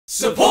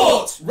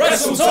Support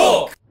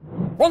WrestleTalk!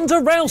 Ronda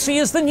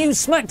Rousey is the new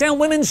SmackDown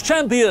Women's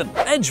Champion.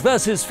 Edge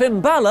vs Finn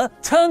Balor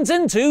turns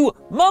into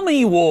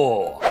Mummy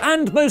War.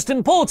 And most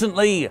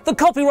importantly, the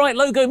copyright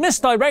logo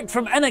misdirect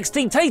from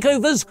NXT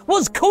takeovers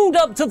was called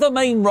up to the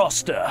main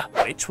roster,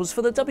 which was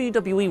for the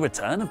WWE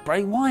return of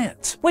Bray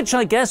Wyatt, which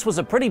I guess was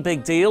a pretty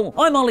big deal.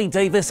 I'm Ollie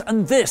Davis,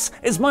 and this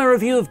is my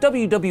review of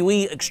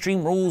WWE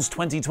Extreme Rules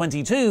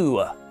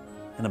 2022.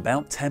 In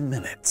about 10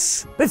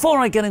 minutes. Before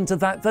I get into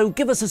that though,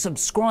 give us a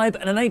subscribe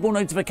and enable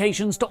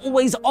notifications to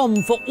always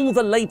on for all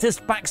the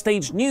latest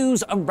backstage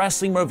news and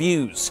wrestling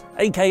reviews,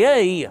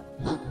 aka...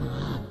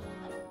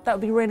 That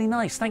would be really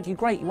nice, thank you,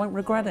 great, you won't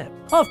regret it.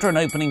 After an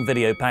opening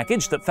video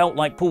package that felt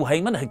like Paul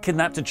Heyman had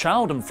kidnapped a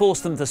child and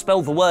forced them to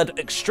spell the word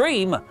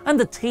extreme, and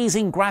a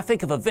teasing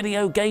graphic of a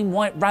video game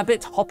white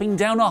rabbit hopping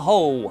down a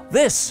hole,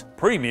 this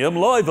premium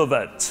live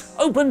event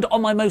opened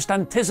on my most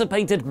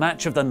anticipated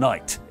match of the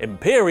night,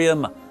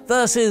 Imperium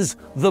versus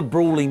the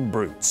Brawling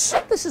Brutes.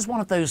 This is one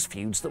of those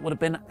feuds that would have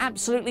been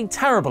absolutely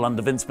terrible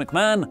under Vince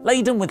McMahon,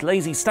 laden with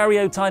lazy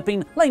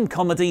stereotyping, lame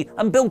comedy,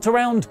 and built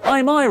around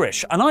I'm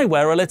Irish and I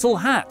wear a little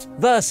hat,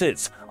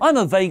 versus I'm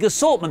a vague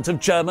assortment of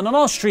German and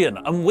Austrian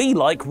and we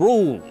like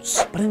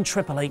rules. But in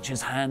Triple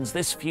H's hands,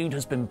 this feud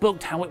has been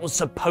booked how it was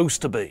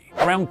supposed to be,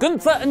 around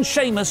Gunther and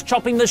Sheamus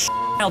chopping the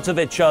out of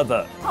each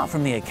other. Apart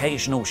from the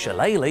occasional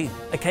shillelagh,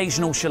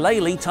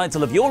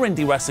 title of your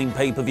indie wrestling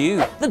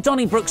pay-per-view, the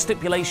Donnybrook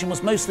stipulation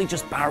was mostly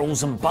just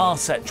barrels and bar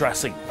set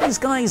dressing. These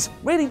guys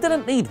really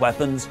didn't need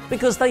weapons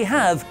because they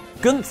have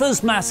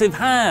Gunther's massive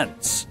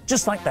hands.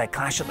 Just like their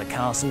Clash at the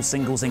Castle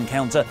singles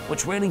encounter,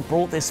 which really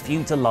brought this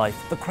feud to life,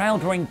 the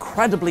crowd were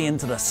incredibly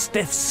into the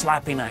stiff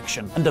slapping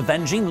action, and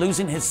avenging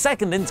losing his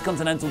second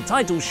Intercontinental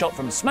title shot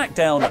from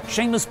SmackDown,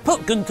 Sheamus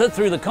put Gunther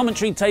through the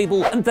commentary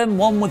table and then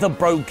won with a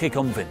bro kick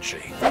on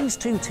Vinci. These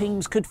two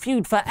teams could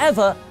feud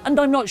forever, and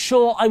I'm not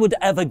sure I would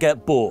ever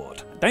get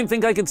bored. Don't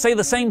think I could say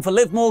the same for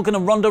Liv Morgan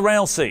and Ronda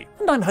Rousey,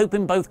 and I'm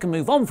hoping both can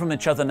move on from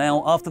each other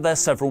now after their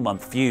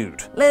several-month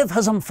feud. Liv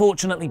has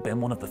unfortunately been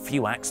one of the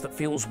few acts that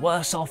feels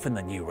worse off in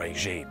the new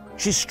regime.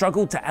 She's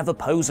struggled to ever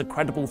pose a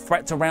credible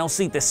threat to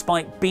Rousey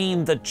despite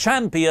being the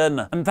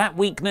champion, and that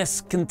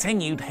weakness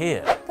continued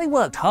here. They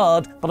worked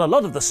hard, but a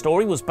lot of the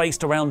story was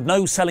based around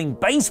no-selling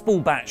baseball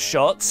bat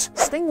shots.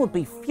 Sting would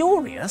be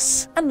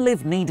furious, and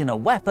Liv needing a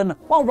weapon,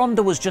 while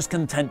Ronda was just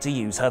content to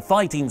use her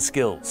fighting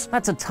skills.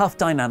 That's a tough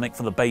dynamic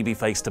for the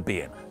babyface to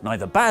be in.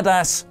 Neither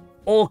badass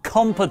or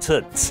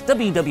competent.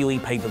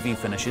 WWE pay-per-view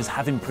finishes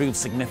have improved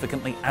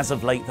significantly as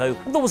of late though,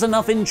 and there was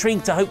enough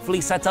intrigue to hopefully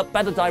set up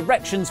better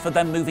directions for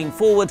them moving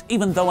forward,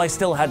 even though I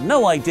still had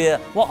no idea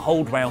what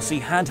hold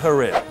Rousey had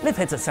her in. Liv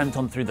hit a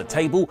senton through the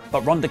table,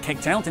 but Ronda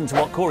kicked out into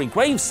what Corey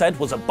Graves said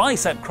was a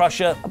bicep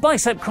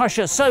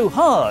crusher so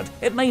hard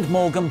it made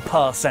Morgan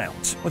pass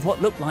out, with what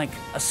looked like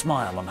a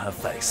smile on her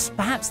face.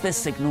 Perhaps this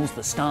signals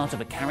the start of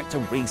a character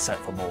reset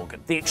for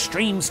Morgan, the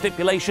extreme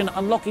stipulation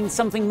unlocking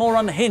something more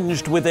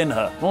unhinged within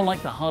her, more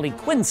like the Harley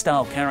Quinn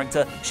style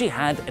character she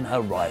had in her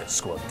Riot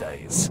Squad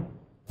days.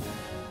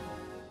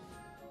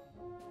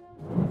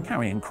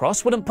 Karrion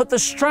Kross wouldn't put the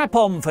strap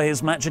on for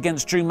his match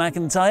against Drew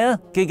McIntyre.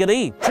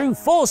 Giggity. Drew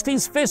forced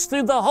his fist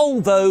through the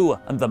hole though,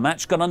 and the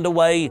match got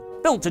underway.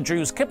 Built to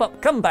Drew's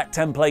kip-up comeback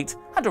template,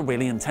 had a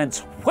really intense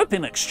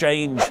whipping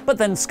exchange, but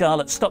then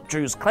Scarlett stopped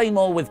Drew's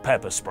claymore with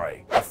pepper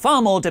spray. A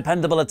far more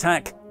dependable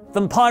attack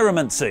than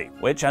pyromancy,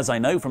 which, as I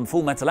know from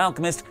Full Metal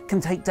Alchemist,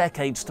 can take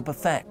decades to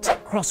perfect.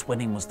 Kross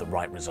winning was the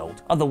right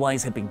result,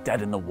 otherwise he'd be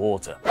dead in the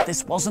water.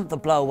 This wasn't the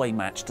blowaway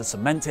match to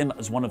cement him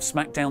as one of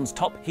SmackDown's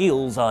top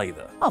heels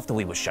either. After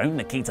we were shown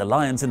Nikita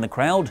Lyons in the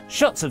crowd,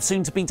 shots of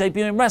soon-to-be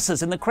debuting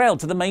wrestlers in the crowd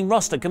to the main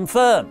roster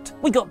confirmed.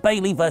 We got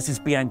Bayley versus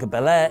Bianca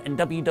Belair in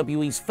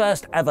WWE's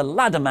first ever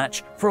ladder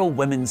match for a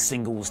women's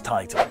singles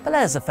title.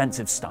 Belair's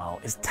offensive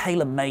style is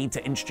tailor-made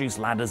to introduce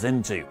ladders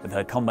into, with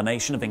her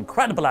combination of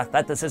incredible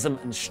athleticism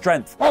and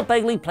strength, while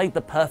Bayley played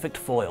the perfect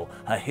foil,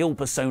 her heel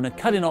persona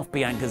cutting off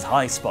Bianca's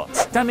high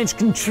spots. Damage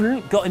Control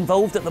got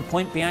involved at the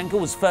point Bianca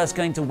was first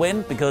going to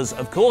win, because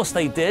of course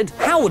they did.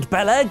 How would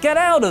Belair get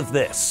out of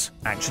this?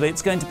 Actually,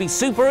 it's going to be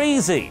super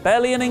easy,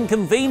 barely an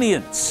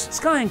inconvenience.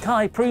 Sky and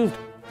Kai proved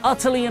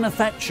utterly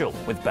ineffectual,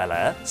 with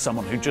Belair,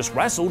 someone who just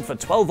wrestled for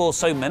 12 or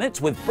so minutes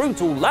with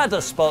brutal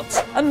ladder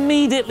spots,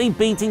 immediately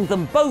beating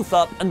them both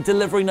up and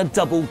delivering a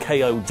double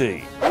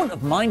KOD. I wouldn't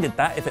have minded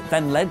that if it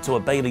then led to a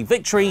Bayley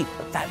victory,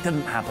 but that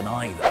didn't happen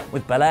either,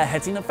 with Belair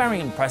hitting a very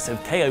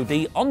impressive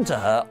KOD onto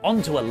her,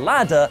 onto a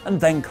ladder, and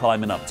then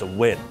climbing up to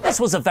win. This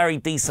was a very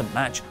decent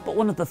match, but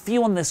one of the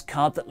few on this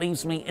card that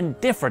leaves me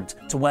indifferent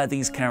to where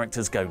these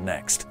characters go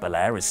next.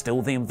 Belair is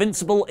still the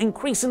invincible,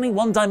 increasingly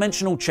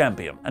one-dimensional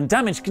champion, and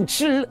Damage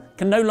Control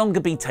can no longer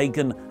be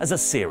taken as a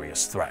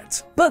serious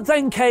threat. But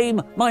then came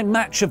my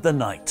match of the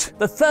night,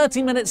 the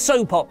 30-minute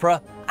soap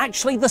opera,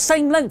 actually the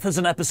same length as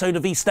an episode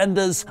of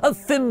EastEnders, of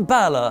Finn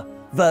Balor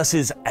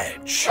versus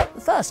Edge.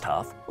 The first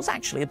half was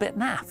actually a bit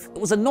naff. It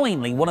was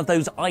annoyingly one of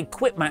those I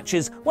quit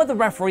matches where the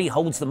referee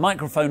holds the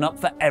microphone up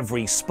for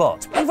every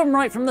spot, even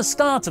right from the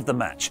start of the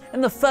match,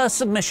 in the first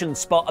submission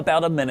spot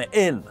about a minute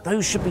in.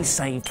 Those should be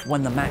saved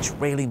when the match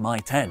really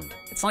might end.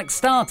 It's like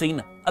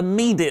starting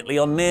immediately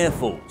on near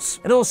falls.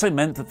 It also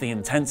meant that the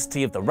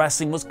intensity of the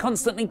wrestling was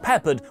constantly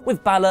peppered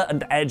with Balor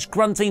and Edge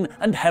grunting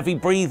and heavy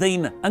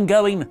breathing and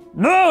going,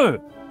 "No!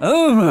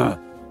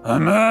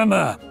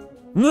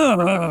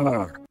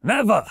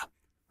 Never!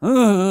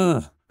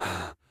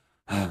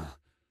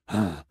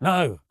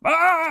 No!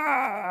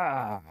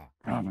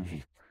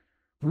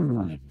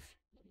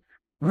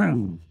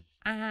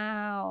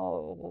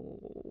 Ow!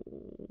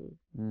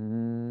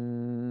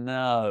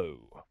 No.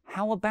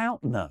 How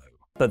about no?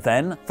 But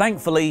then,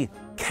 thankfully,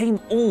 came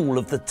all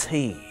of the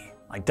tea.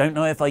 I don't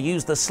know if I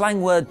used the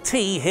slang word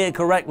tea here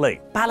correctly.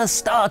 Balor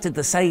started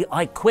the "say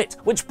I quit,"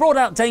 which brought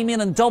out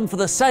Damian and Dom for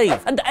the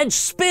save, and Edge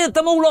speared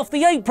them all off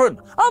the apron.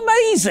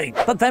 Amazing!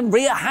 But then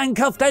Rhea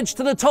handcuffed Edge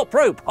to the top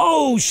rope.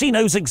 Oh, she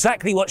knows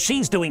exactly what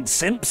she's doing,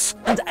 simps.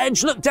 And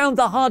Edge looked down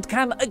the hard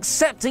cam,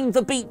 accepting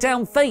the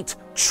beatdown fate.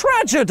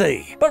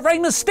 Tragedy! But Rey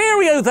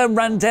Mysterio then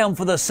ran down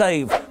for the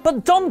save,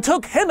 but Dom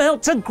took him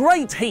out to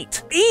great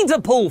heat.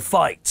 Oedipal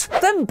fight.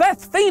 Then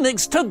Beth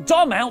Phoenix took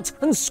Dom out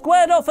and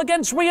squared off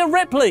against Rhea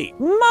Ripley.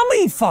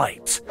 Mummy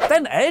fight.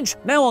 Then Edge,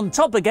 now on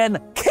top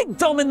again, kicked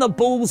Dom in the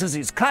balls as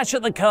his Clash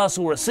at the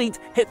Castle receipt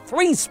hit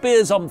 3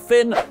 spears on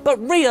Finn, but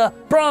Rhea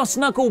brass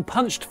knuckle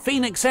punched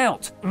Phoenix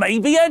out.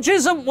 Maybe Edge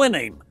isn't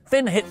winning.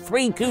 Finn hit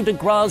 3 coups de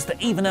grace to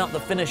even out the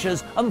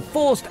finishers and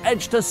forced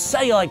Edge to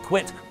say I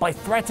quit by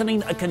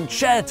threatening a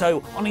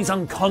concerto on his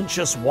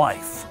unconscious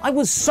wife. I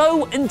was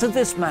so into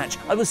this match,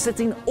 I was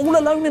sitting all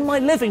alone in my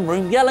living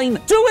room yelling,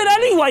 "Do it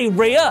anyway,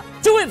 Rhea!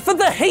 Do it for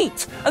the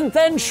heat!" And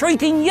then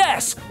shrieking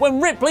yes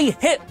when Ripley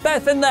hit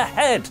Beth in the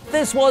head.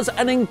 This was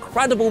an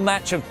incredible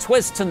match of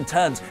twists and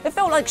turns. It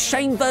felt like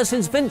Shane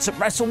versus Vince at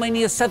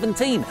WrestleMania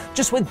 17,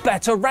 just with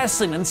better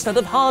wrestling instead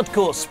of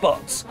hardcore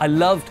spots. I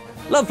loved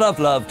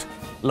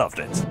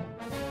it.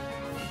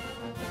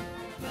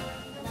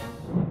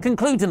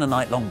 Concluding a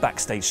night-long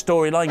backstage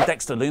storyline,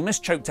 Dexter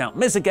Lumis choked out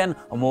Miz again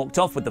and walked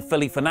off with the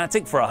Philly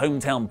Fanatic for a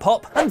hometown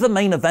pop. And the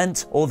main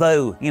event,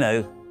 although,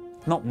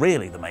 not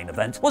really the main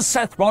event, was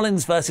Seth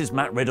Rollins versus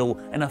Matt Riddle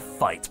in a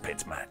fight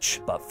pit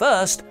match. But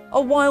first,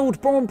 a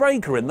wild Braun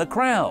Breaker in the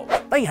crowd.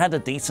 They had a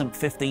decent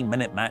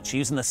 15-minute match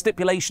using the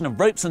stipulation of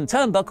ropes and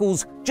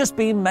turnbuckles just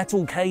being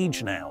metal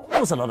cage now.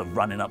 There was a lot of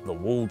running up the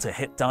wall to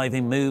hit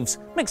diving moves,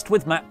 mixed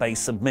with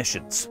mat-based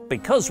submissions,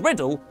 because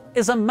Riddle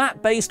is a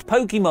mat-based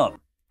Pokemon.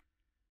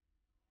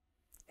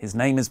 His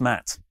name is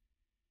Matt.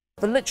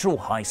 The literal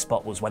high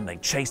spot was when they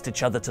chased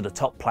each other to the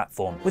top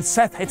platform, with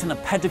Seth hitting a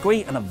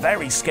pedigree and a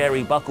very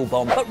scary buckle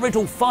bomb, but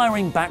Riddle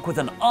firing back with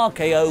an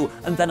RKO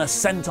and then a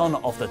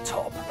senton off the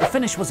top. The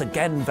finish was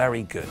again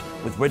very good,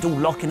 with Riddle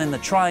locking in the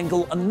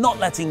triangle and not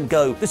letting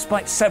go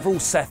despite several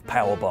Seth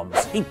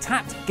powerbombs. He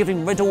tapped,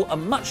 giving Riddle a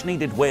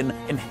much-needed win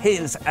in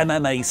his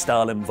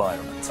MMA-style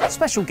environment.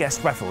 Special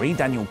guest referee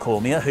Daniel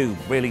Cormier, who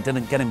really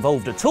didn't get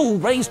involved at all,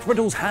 raised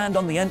Riddle's hand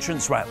on the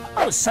entrance ramp.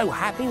 I was so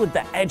happy with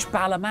the Edge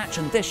Balor match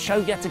and this show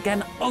yet again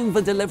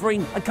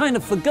over-delivering, I kind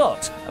of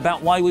forgot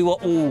about why we were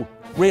all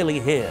really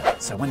here.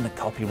 So when the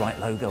copyright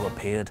logo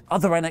appeared,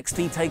 other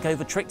NXT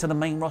TakeOver trick to the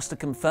main roster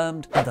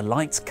confirmed, and the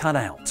lights cut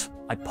out,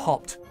 I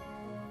popped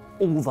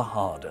all the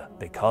harder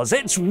because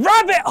it's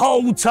rabbit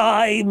hole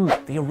time!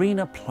 The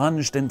arena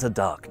plunged into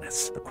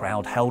darkness. The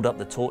crowd held up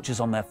the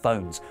torches on their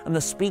phones and the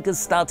speakers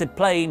started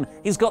playing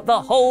 "He's Got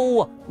the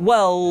Whole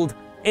World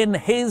in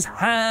His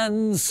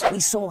Hands." We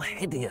saw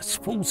hideous,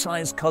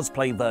 full-size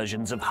cosplay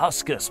versions of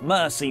Huskus,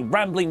 Mercy,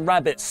 Rambling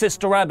Rabbit,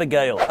 Sister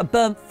Abigail, a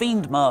burnt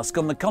Fiend mask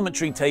on the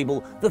commentary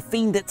table, the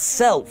Fiend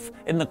itself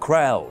in the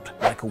crowd.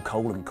 Michael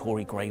Cole and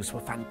Corey Graves were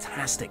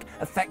fantastic,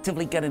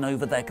 effectively getting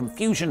over their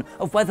confusion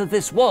of whether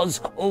this was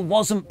or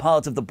wasn't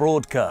part of the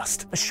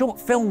broadcast. A short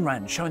film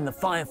ran showing the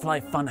Firefly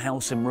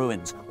Funhouse in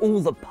ruins. All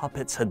the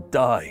puppets had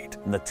died,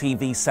 and the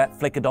TV set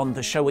flickered on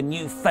to show a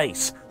new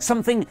face,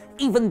 something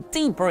even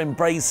deeper in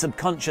Bray's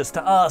subconscious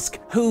to ask,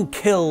 who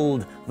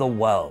killed the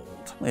world?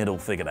 We had all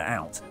figured it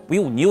out. We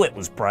all knew it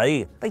was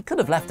Bray. They could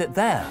have left it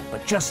there,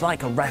 but just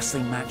like a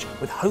wrestling match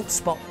with Hope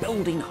Spot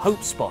building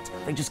Hope Spot,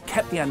 they just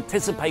kept the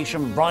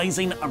anticipation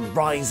rising and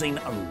rising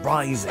and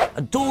rising.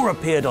 A door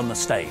appeared on the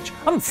stage.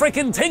 I'm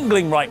freaking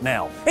tingling right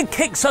now. It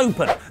kicks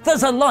open.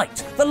 There's a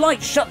light. The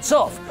light shuts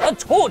off. A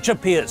torch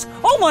appears.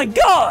 Oh my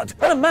God!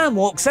 And a man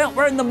walks out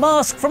wearing the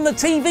mask from the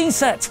TV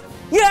set.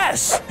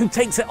 Yes! Who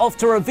takes it off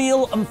to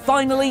reveal and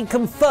finally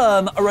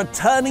confirm a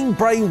returning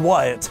Bray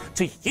Wyatt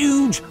to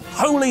huge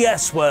holy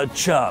S-word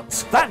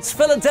chants. That's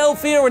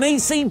Philadelphia and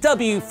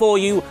ECW for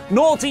you.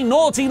 Naughty,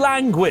 naughty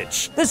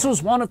language. This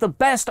was one of the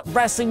best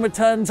wrestling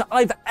returns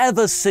I've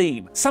ever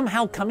seen,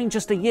 somehow coming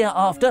just a year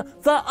after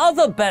the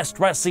other best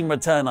wrestling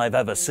return I've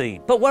ever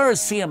seen. But whereas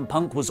CM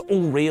Punk was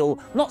all real,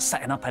 not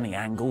setting up any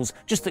angles,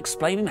 just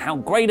explaining how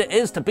great it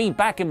is to be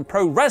back in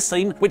pro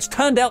wrestling, which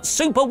turned out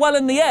super well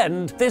in the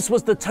end, this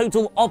was the total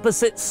total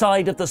opposite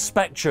side of the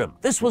spectrum.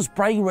 This was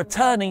Bray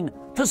returning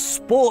to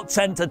sports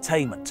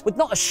entertainment, with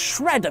not a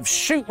shred of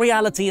shoot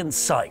reality in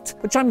sight,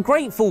 which I'm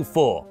grateful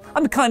for.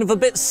 I'm kind of a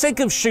bit sick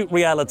of shoot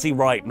reality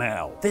right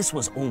now. This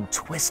was all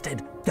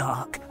twisted,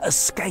 dark,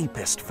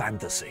 escapist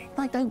fantasy.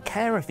 I don't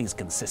care if he's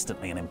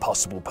consistently an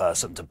impossible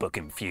person to book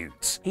in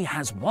feuds. He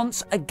has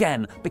once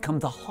again become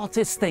the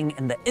hottest thing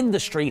in the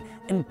industry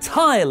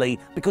entirely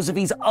because of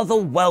his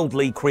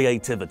otherworldly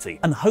creativity.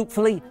 And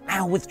hopefully,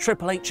 now with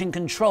Triple H in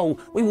control,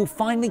 we will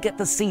finally get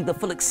to see the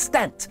full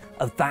extent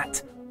of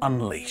that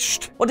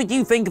unleashed. What did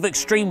you think of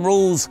Extreme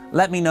Rules?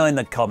 Let me know in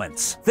the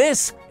comments.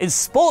 This is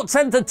sports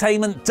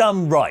entertainment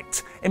done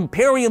right.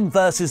 Imperium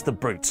versus the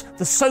Brutes,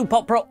 the soap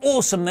opera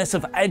awesomeness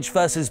of Edge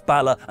versus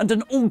Balor, and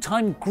an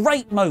all-time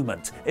great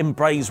moment in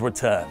Bray's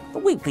return. The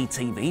weekly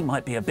TV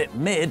might be a bit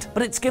mid,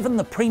 but it's given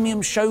the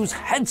premium shows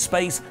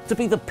headspace to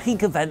be the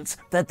peak events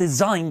they're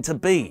designed to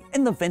be.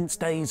 In the Vince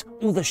days,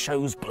 all the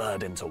shows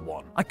blurred into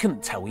one. I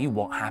couldn't tell you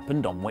what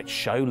happened on which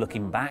show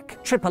looking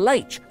back. Triple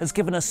H has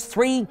given us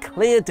 3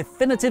 clear,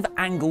 definitive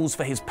angles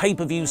for his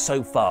pay-per-view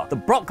so far. The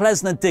Brock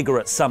Lesnar Digger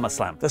at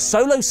SummerSlam, the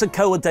Solo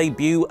Sikoa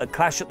debut at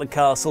Clash at the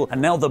Castle, and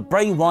now the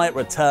Bray Wyatt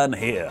return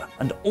here.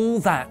 And all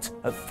that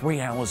at 3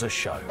 hours a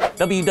show.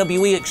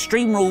 WWE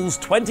Extreme Rules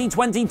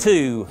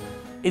 2022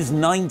 is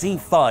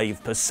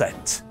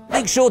 95%.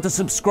 Make sure to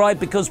subscribe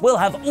because we'll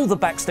have all the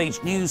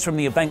backstage news from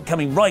the event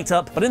coming right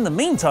up. But in the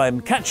meantime,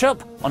 catch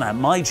up on our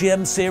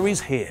MyGM series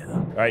here.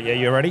 All right, yeah,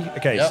 you ready?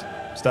 Okay,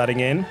 Yep.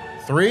 Starting in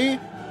 3,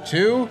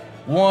 2,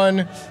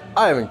 1.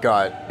 I haven't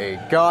got a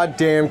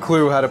goddamn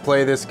clue how to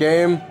play this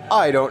game.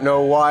 I don't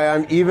know why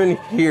I'm even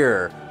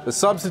here. The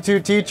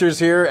substitute teacher's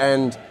here,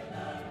 and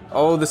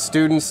oh, the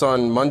students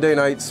on Monday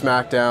Night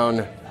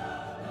SmackDown,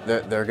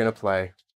 they're gonna play.